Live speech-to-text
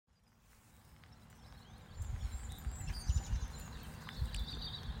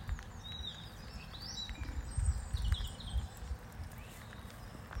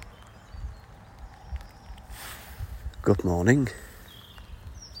Good morning.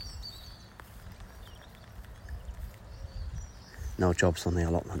 No jobs on the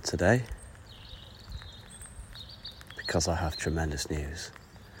allotment today because I have tremendous news.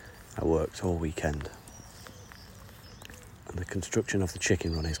 I worked all weekend and the construction of the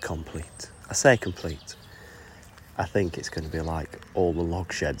chicken run is complete. I say complete. I think it's going to be like all the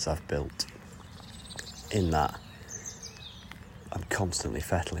log sheds I've built, in that I'm constantly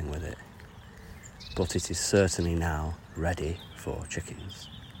fettling with it. But it is certainly now ready for chickens.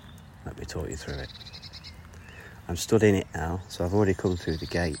 Let me talk you through it. I'm stood in it now, so I've already come through the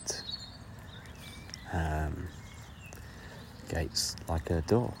gate. Gate's like a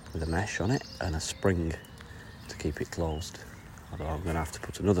door with a mesh on it and a spring to keep it closed. Although I'm going to have to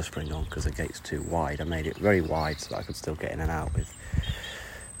put another spring on because the gate's too wide. I made it very wide so that I could still get in and out with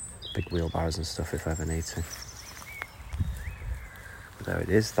big wheelbarrows and stuff if I ever need to. But there it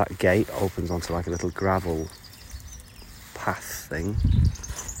is. That gate opens onto like a little gravel path thing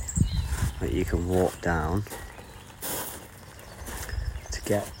that you can walk down to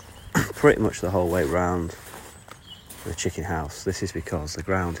get pretty much the whole way round the chicken house. This is because the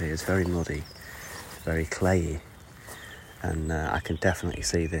ground here is very muddy, very clayey, and I can definitely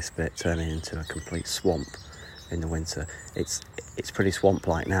see this bit turning into a complete swamp in the winter. It's pretty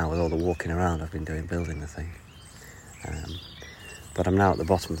swamp-like now with all the walking around I've been doing building the thing. But I'm now at the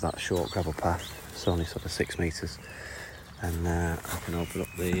bottom of that short gravel path. It's only sort of 6 metres, and I can open up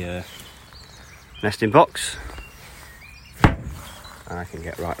the nesting box and I can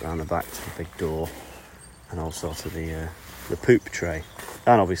get right round the back to the big door and also to the poop tray,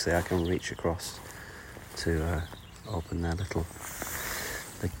 and obviously I can reach across to open their little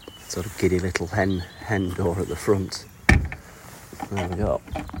big sort of giddy little hen door at the front. There we go.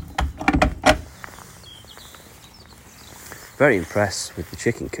 Very impressed with the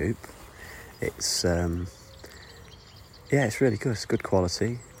chicken coop. It's it's really good. It's good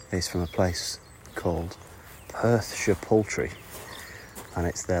quality. It's from a place called Perthshire Poultry, and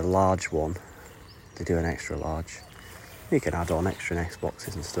it's their large one. They do an extra large. You can add on extra next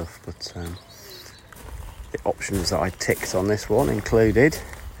boxes and stuff, but the options that I ticked on this one included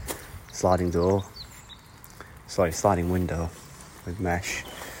sliding window with mesh,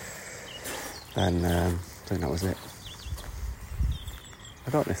 and I think that was it. I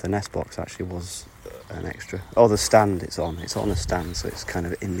don't know if the nest box actually was an extra. Oh, the stand it's on a stand, so it's kind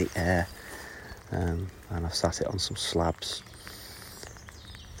of in the air, and I've sat it on some slabs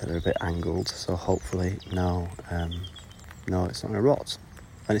that are a bit angled, so hopefully no, it's not going to rot.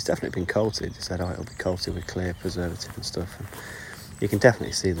 And it's definitely been coated. They said, it'll be coated with clear preservative and stuff, and you can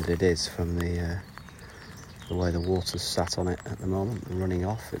definitely see that it is from the way the water's sat on it at the moment and running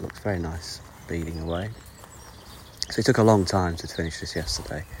off. It looks very nice, beading away. So it took a long time to finish this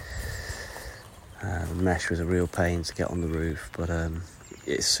yesterday. The mesh was a real pain to get on the roof, but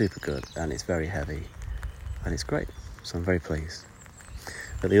it's super good and it's very heavy and it's great, so I'm very pleased.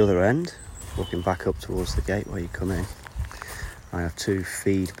 At the other end, walking back up towards the gate where you come in, I have 2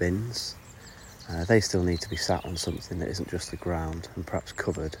 feed bins. They still need to be sat on something that isn't just the ground and perhaps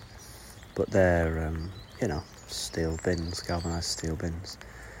covered, but they're steel bins, galvanised steel bins.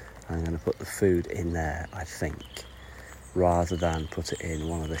 I'm going to put the food in there, I think, rather than put it in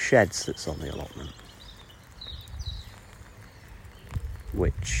one of the sheds that's on the allotment,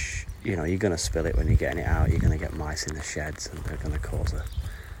 which, you're going to spill it when you're getting it out. You're going to get mice in the sheds and they're going to cause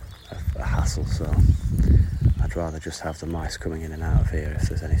a hassle, so I'd rather just have the mice coming in and out of here if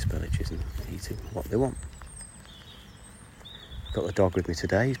there's any spillages and eating what they want. I've got the dog with me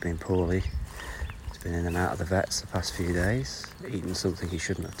today. He's been poorly. He's been in and out of the vets the past few days, eaten something he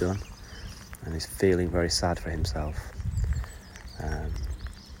shouldn't have done, and he's feeling very sad for himself.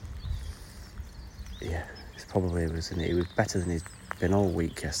 He was better than he's been all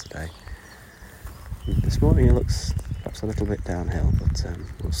week yesterday. This morning he looks perhaps a little bit downhill, but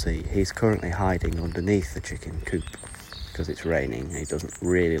we'll see. He's currently hiding underneath the chicken coop because it's raining and he doesn't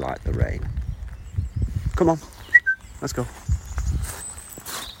really like the rain. Come on, let's go.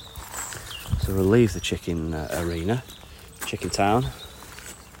 So we'll leave the chicken arena, chicken town.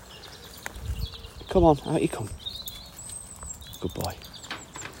 Come on, out you come. Good boy.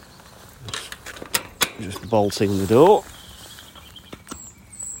 Just bolting the door.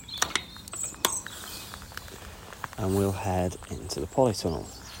 And we'll head into the polytunnel.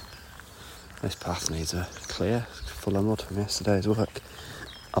 This path needs a clear, full of mud from yesterday's work.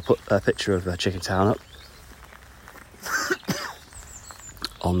 I'll put a picture of Chicken Town up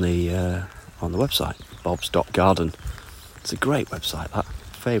on the website, bobs.garden. It's a great website, that.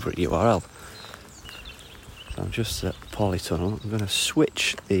 Favourite URL. So I'm just at Polytunnel. I'm going to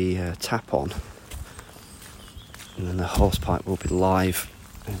switch the tap on And then the hose pipe will be live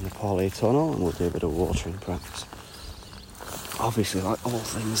in the polytunnel, and we'll do a bit of watering practice. Obviously, like all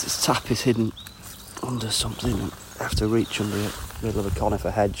things, this tap is hidden under something, and I have to reach under the middle of a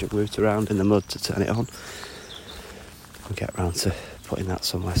conifer hedge and root around in the mud to turn it on. We'll get round to putting that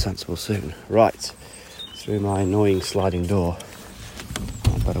somewhere sensible soon. Right, through my annoying sliding door.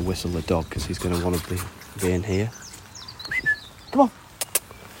 I better whistle the dog because he's going to want to be in here. Come on.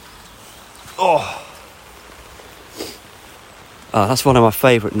 Oh, that's one of my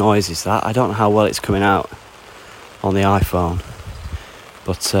favourite noises, that. I don't know how well it's coming out on the iPhone,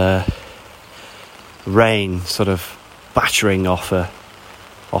 but rain sort of battering off a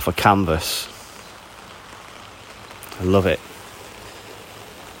canvas. I love it.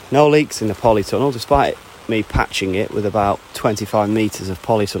 No leaks in the polytunnel, despite me patching it with about 25 metres of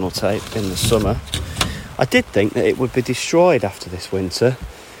polytunnel tape in the summer. I did think that it would be destroyed after this winter,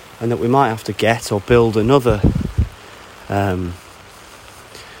 and that we might have to get or build another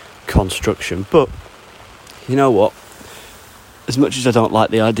construction. But you know what? As much as I don't like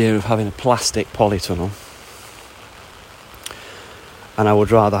the idea of having a plastic polytunnel, and I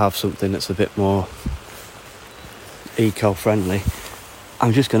would rather have something that's a bit more eco-friendly,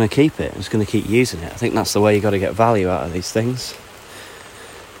 I'm just going to keep it. I'm just going to keep using it. I think that's the way you got to get value out of these things.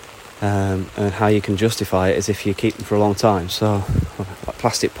 And how you can justify it is if you keep them for a long time. So, like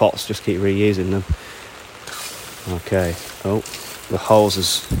plastic pots, just keep reusing them. Okay. Oh, the hose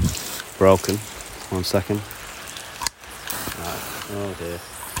is broken. 1 second. Right. Oh dear.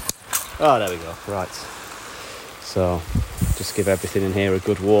 Oh, there we go. Right. So, just give everything in here a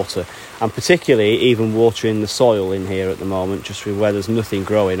good water. And particularly even watering the soil in here at the moment, just where there's nothing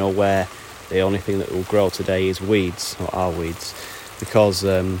growing, or where the only thing that will grow today is weeds, or are weeds. Because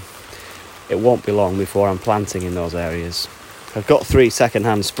it won't be long before I'm planting in those areas. I've got 3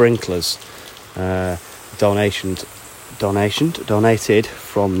 second-hand sprinklers donated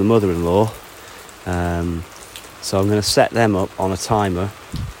from the mother-in-law. So I'm going to set them up on a timer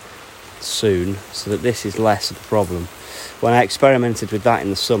soon, so that this is less of a problem. When I experimented with that in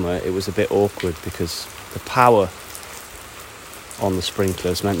the summer, it was a bit awkward because the power on the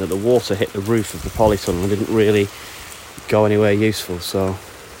sprinklers meant that the water hit the roof of the polytunnel and didn't really go anywhere useful. So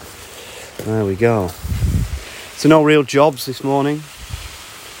there we go. So no real jobs this morning.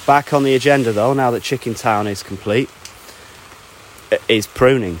 Back on the agenda though, now that Chicken Town is complete, is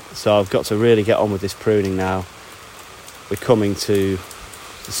pruning. So I've got to really get on with this pruning now. We're coming to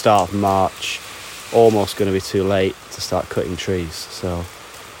the start of March, almost going to be too late to start cutting trees. So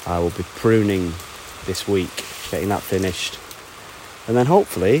I will be pruning this week, getting that finished. And then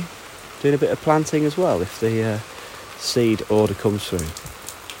hopefully doing a bit of planting as well if the seed order comes through.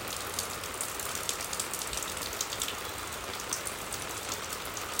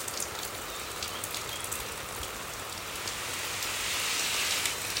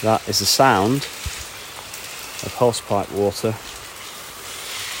 That is the sound of hosepipe water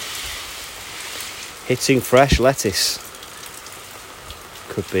hitting fresh lettuce.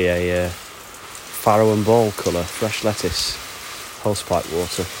 Could be a farrow and ball colour, fresh lettuce, hosepipe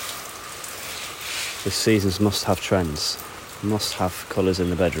water. This season's must-have trends. Must-have colours in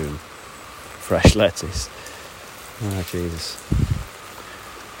the bedroom. Fresh lettuce. Oh, Jesus.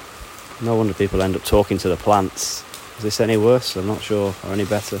 No wonder people end up talking to the plants. Is this any worse? I'm not sure. Or any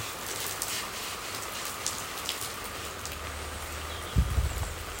better?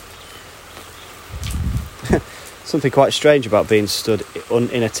 Something quite strange about being stood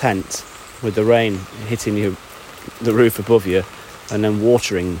in a tent with the rain hitting you, the roof above you, and then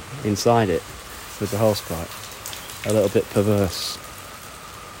watering inside it with the hosepipe. A little bit perverse.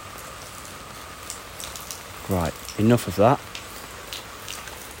 Right, enough of that.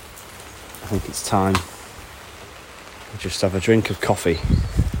 I think it's time to just have a drink of coffee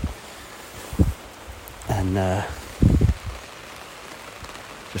and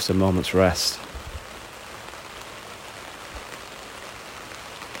just a moment's rest.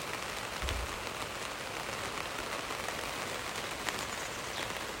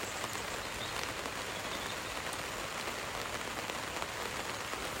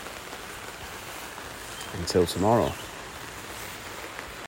 Until tomorrow.